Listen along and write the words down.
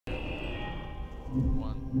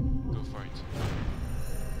1, go for it.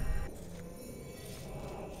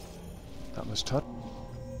 That was tough.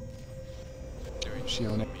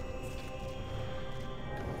 Shield.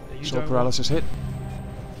 Soul paralysis hit.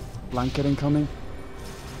 Blanket incoming.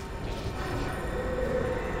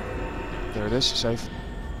 There it is, safe.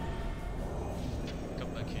 Come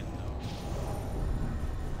back in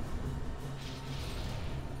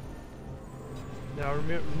now. Now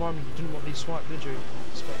remind me, you didn't want these swipe, did you?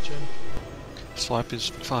 Spectrum. Swipe is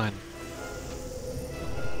fine.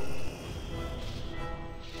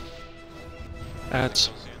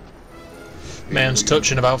 Ads. Mayon's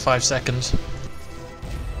touch in about 5 seconds.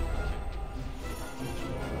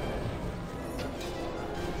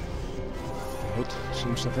 Hit,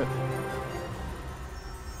 seems to fit.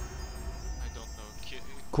 I don't know.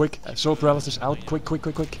 Quick, soul paralysis out, quick. Get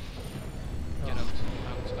out, out.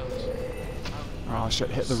 Oh shit,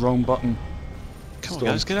 hit the wrong button. Come on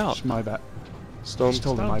guys, get out. It's my bad. Storm. It's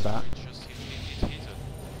totally my bad. Just hit it.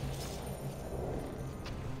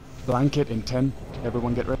 Blanket in 10,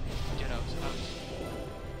 everyone get ready. Get out, out.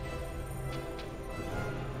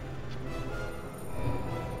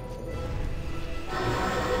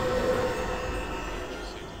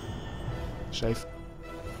 Just hit. Safe.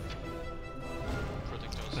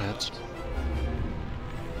 Protect us. Ads.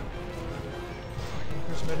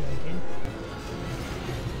 Chris meditating.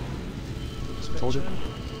 Told you.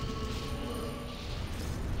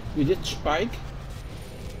 We did spike.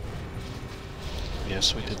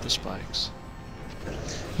 Yes, we did the spikes.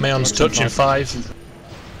 Mayon's touch in 5.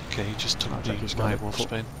 Okay, he just took check his the gun. my wolf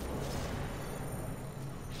spin.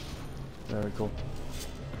 Very cool.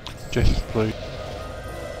 Just blue.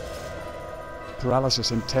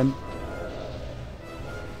 Paralysis in 10.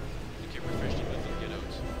 Okay, refresh the button. Get out.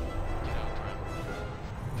 Get out,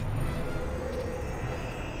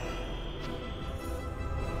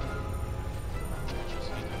 Just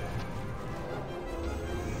hit it.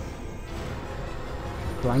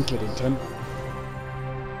 Blanket in 10.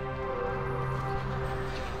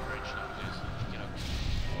 French now, please. Get out.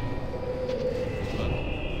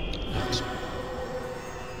 Ads.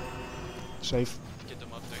 Safe. Get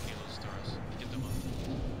them up, they're healers, Taurus. Get them up.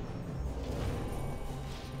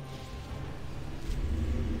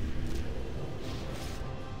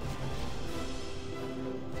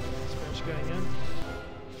 Spectrum going in.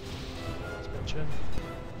 Spectrum.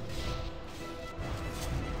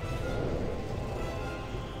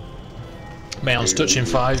 Mayon's touch in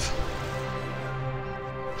 5.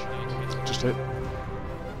 Just hit.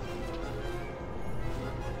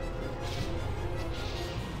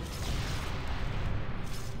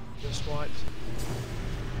 Just swiped.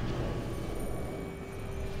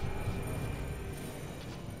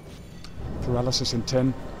 Paralysis in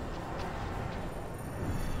 10.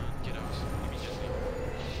 Get out immediately.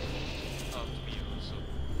 Out, me also.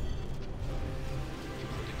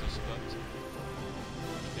 Protect us, but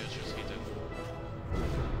they're just hidden.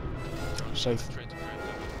 Safe. Try to grab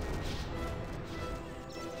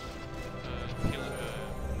them.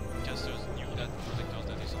 Casters knew that protector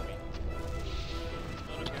that is on me.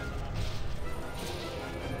 Not again.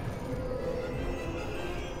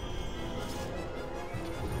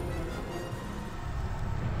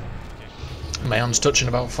 Mayon's touch in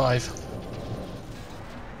about 5.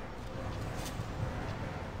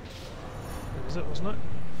 That was it, wasn't it?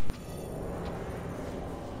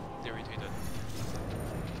 They're irritated.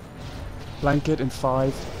 Blanket in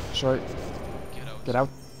 5. Sorry, Get out. get out.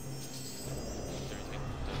 They're irritated.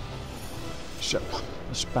 Shit.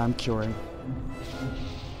 Spam curing.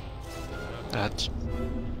 Ads.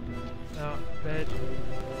 Out, bed.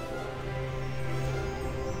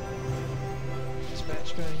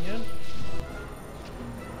 Dispatch going in.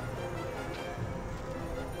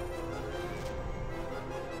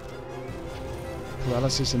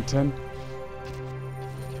 Paralysis in 10. Okay,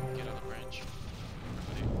 get on the branch.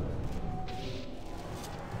 Everybody.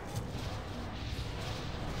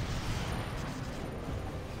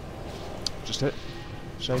 Just hit.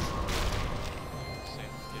 Safe. Safe.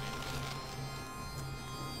 Get in.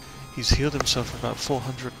 He's healed himself about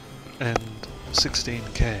 416k.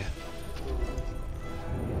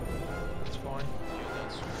 That's fine. Yeah,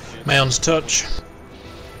 that's good. Mayon's touch. Clear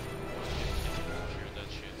that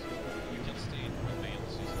shit. You can stay in when Mayan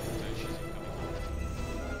sees the she's incoming.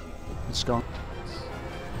 It's gone.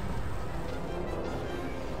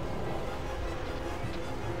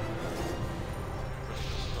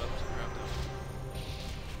 Protect us, but grab them.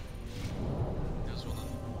 There's one on.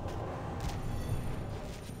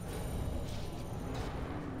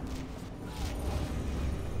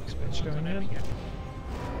 Dispatch going in.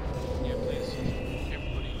 Yeah, please.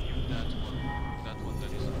 Everybody knew that one. That one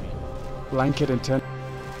that is on me. Blanket in 10. Get out,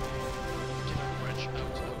 branch out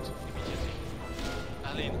immediately.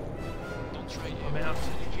 Aline, don't try I'm out. to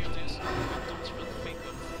do this. Don't even think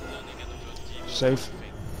of learning another team. Safe.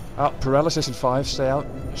 Paralysis in 5. Stay out.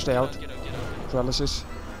 Stay out. Get out. Paralysis.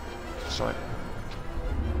 Sorry.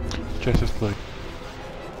 Jess is blue.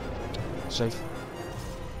 Safe.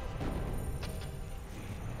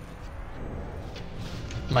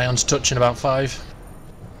 Mayon's touching about 5.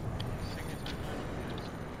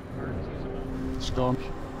 It's gone.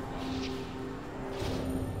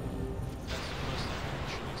 That's the first time I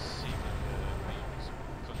actually see Mayong is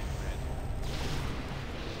cutting red.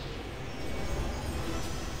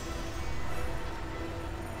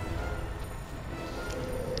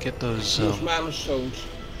 Get those, Use mana stones.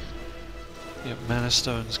 yeah, mana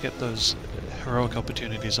stones, get those heroic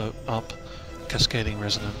opportunities up. Cascading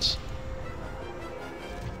resonance.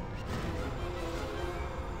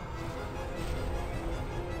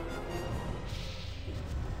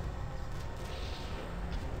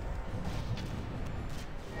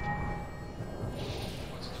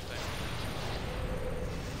 What's the time?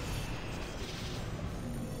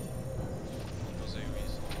 Those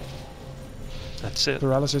areas. That's it.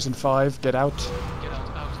 Paralysis in 5. Get out. Get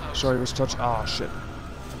out. Sorry, it was touch. Ah, shit.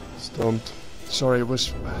 Stunned. Sorry, it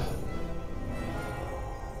was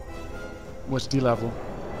D level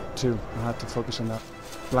 2. I had to focus on that.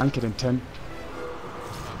 Blanket in 10.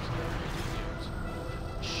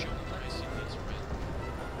 Shoot, nice, it hits red.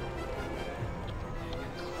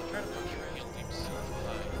 Try to kill himself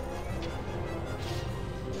alive.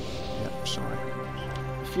 Yeah, sorry.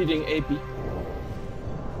 Feeding AP.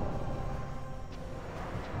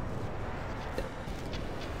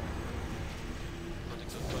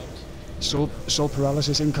 Protect the butt. Soul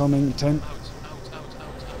paralysis incoming 10. Out.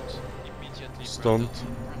 Immediately. Stunned.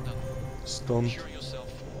 Brandon. Stunned. Cure yourself.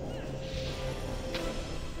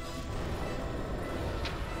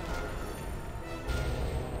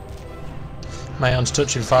 Mayon's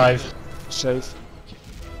touching 5. Safe.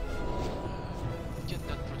 Get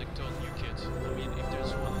that protector on new kit. I mean, if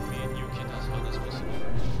there's one main new kit as hard as possible.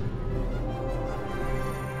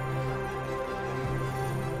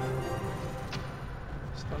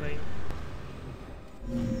 Stunning.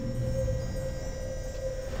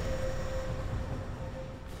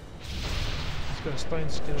 He's got a stone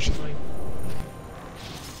skill. Stunning.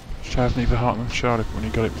 Chaz, need the Hartman Charlotte when you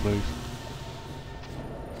got it, please.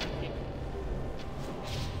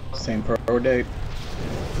 Same pro date.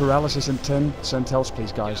 Paralysis in 10. Send health,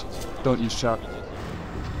 please, guys. Don't use chat.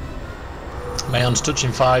 Mayon's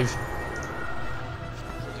touching 5.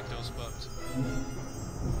 Protector's butt.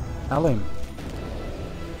 Alan.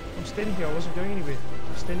 I'm standing here. I wasn't going anywhere.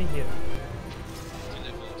 I'm standing here.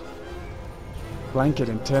 Delivered. Blanket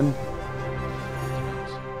in 10. Still.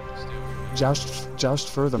 Joust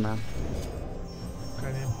further, man.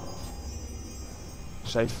 Okay, man.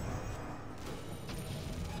 Safe.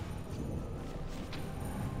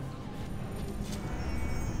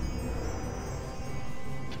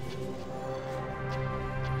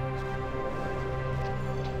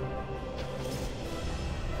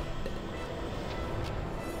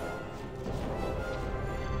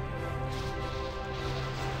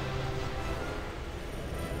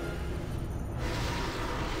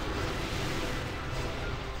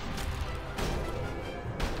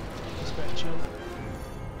 Just got chill.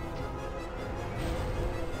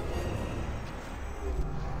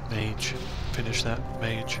 Mage. Finish that,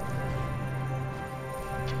 mage.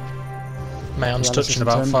 Mayon's Paralysis touching in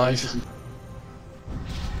about 10. 5.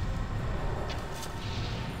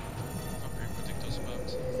 Okay, protector's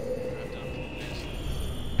butt. Grab that, please.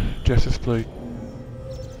 Jess is blue.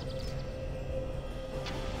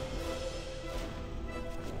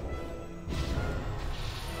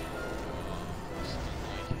 Stun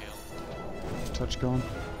like hell. Touch gone.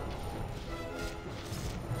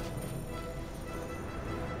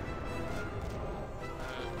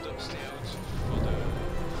 Don't stay out for those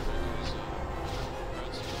birds using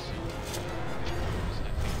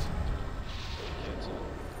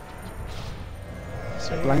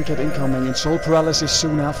get Blanket incoming and soul paralysis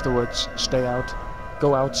soon afterwards. Stay out.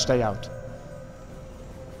 Go out, stay out.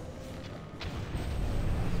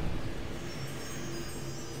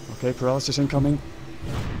 Okay, paralysis incoming.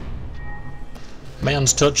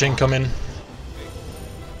 Mayon's touch incoming.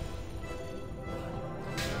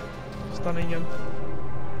 Stunning him.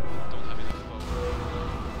 don't have enough power.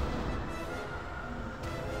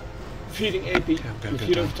 Feeding AP. Okay, I'm gonna If go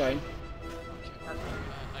you down. don't time. Okay,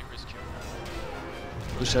 I risk you.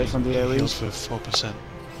 Be safe on the Heals areas. for 4%.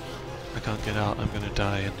 I can't get out, I'm gonna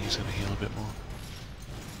die, and he's gonna heal a bit more.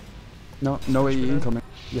 No AE incoming.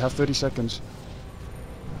 You have 30 seconds.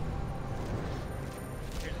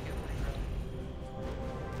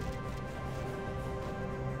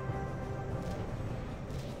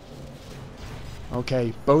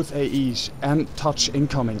 Okay, both AEs and touch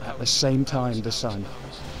incoming at the same time this time.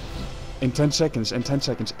 In 10 seconds,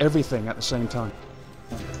 everything at the same time.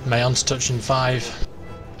 Mayon's touching 5.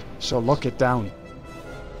 So lock it down.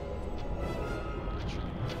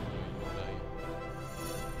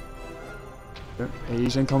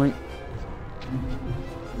 AEs incoming.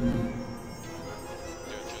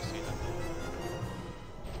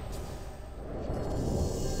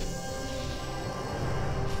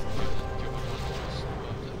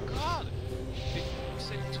 God! They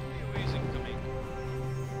said 2 AOEs incoming.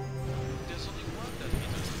 There's only one that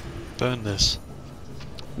hit. Burn this.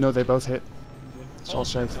 No, they both hit. It's all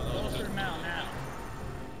safe.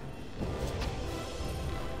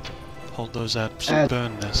 Hold those ads, Ad.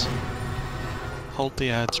 burn this. Hold the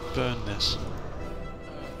ads, burn this. Don't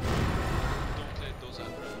let those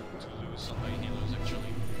ads to lose on my healers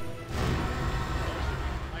actually.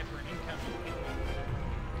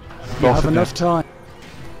 You Both have are enough dead. time.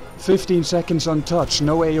 15 seconds on touch,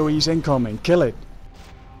 no AoEs incoming. Kill it.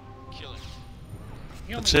 Kill it.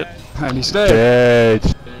 That's it. And he's dead.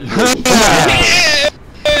 Dead.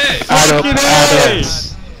 Add up, add up.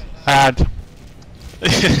 Add.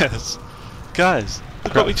 Yes. Guys,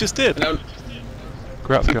 look what we just did.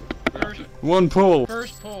 Gratka. One pull.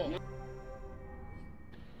 First pull.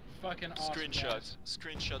 Fucking awesome. Screenshots.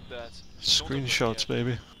 Screenshot that. Screenshots,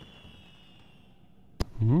 baby.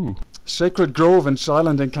 Ooh. Sacred Grove and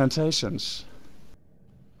Silent Incantations.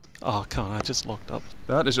 Oh, come on, I just locked up.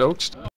 That is oaks.